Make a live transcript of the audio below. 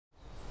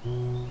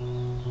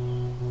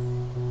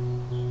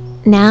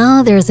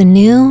Now there's a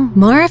new,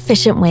 more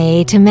efficient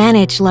way to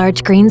manage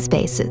large green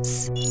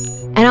spaces.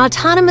 An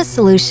autonomous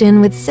solution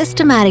with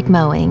systematic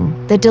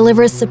mowing that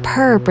delivers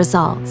superb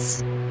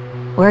results.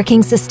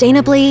 Working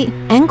sustainably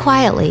and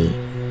quietly,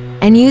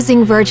 and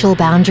using virtual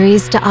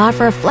boundaries to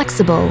offer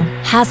flexible,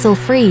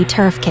 hassle-free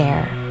turf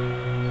care.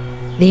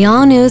 The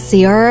all-new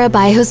CEORA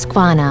by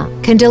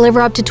Husqvarna can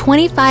deliver up to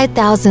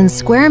 25,000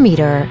 square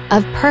meters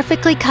of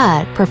perfectly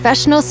cut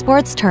professional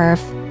sports turf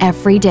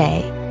every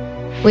day,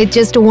 with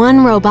just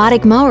one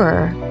robotic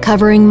mower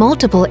covering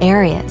multiple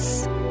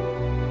areas.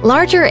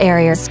 Larger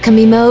areas can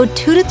be mowed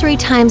 2 to 3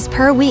 times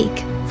per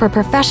week for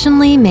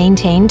professionally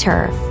maintained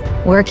turf,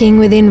 working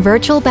within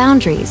virtual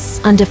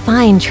boundaries on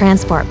defined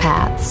transport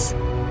paths.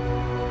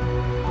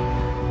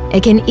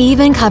 It can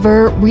even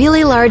cover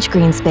really large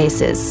green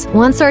spaces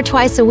once or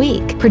twice a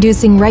week,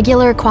 producing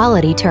regular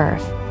quality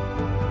turf.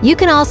 You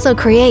can also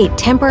create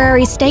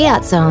temporary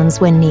stay-out zones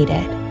when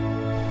needed.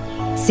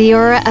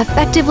 CEORA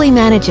effectively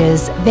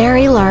manages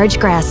very large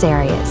grass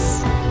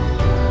areas,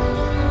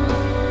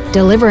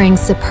 delivering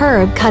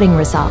superb cutting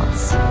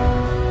results.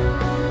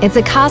 It's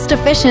a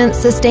cost-efficient,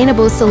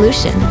 sustainable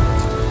solution.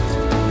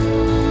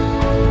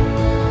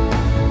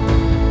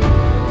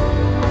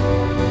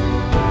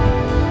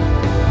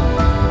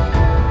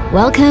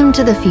 Welcome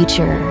to the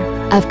future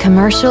of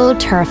commercial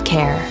turf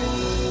care.